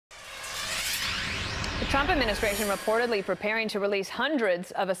Trump administration reportedly preparing to release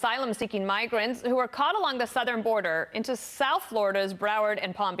hundreds of asylum-seeking migrants who are caught along the southern border into South Florida's Broward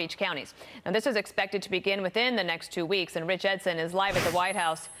and Palm Beach counties. Now, this is expected to begin within the next 2 weeks, and Rich Edson is live at the White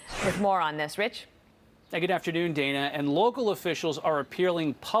House with more on this. Rich? Good afternoon, Dana. And local officials are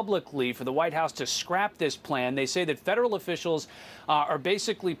appealing publicly for the White House to scrap this plan. They say that federal officials are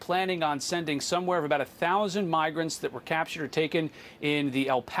basically planning on sending somewhere of about 1,000 migrants that were captured or taken in the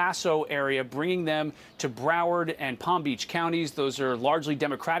El Paso area, bringing them to Broward and Palm Beach counties. Those are largely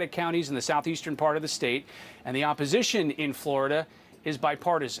Democratic counties in the southeastern part of the state. And the opposition in Florida is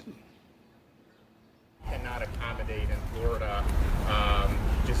bipartisan. Cannot accommodate in Florida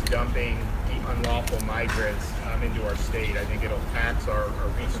just dumping the unlawful migrants into our state. I think it'll tax our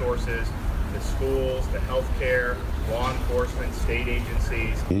resources, the schools, the healthcare, law enforcement, state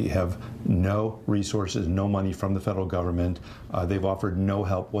agencies. We have no resources, no money from the federal government. They've offered no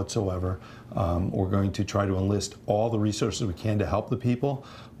help whatsoever. We're going to try to enlist all the resources we can to help the people,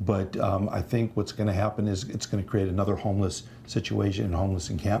 but I think what's going to happen is it's going to create another homeless situation and homeless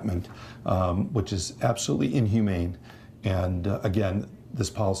encampment, which is absolutely inhumane. And again, this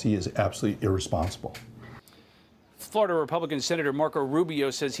policy is absolutely irresponsible. Florida Republican Senator Marco Rubio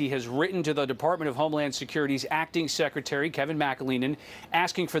says he has written to the Department of Homeland Security's acting secretary, Kevin McAleenan,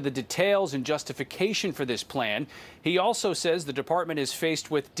 asking for the details and justification for this plan. He also says the department is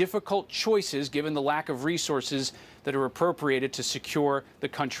faced with difficult choices given the lack of resources that are appropriated to secure the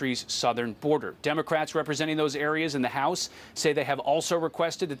country's southern border. Democrats representing those areas in the House say they have also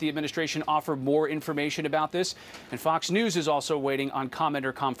requested that the administration offer more information about this. And Fox News is also waiting on comment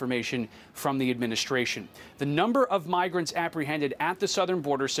or confirmation from the administration. The number of migrants apprehended at the southern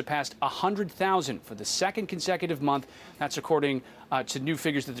border surpassed 100,000 for the second consecutive month. That's according to new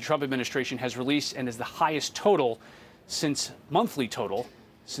figures that the Trump administration has released, and is the highest total since monthly total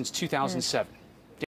since 2007.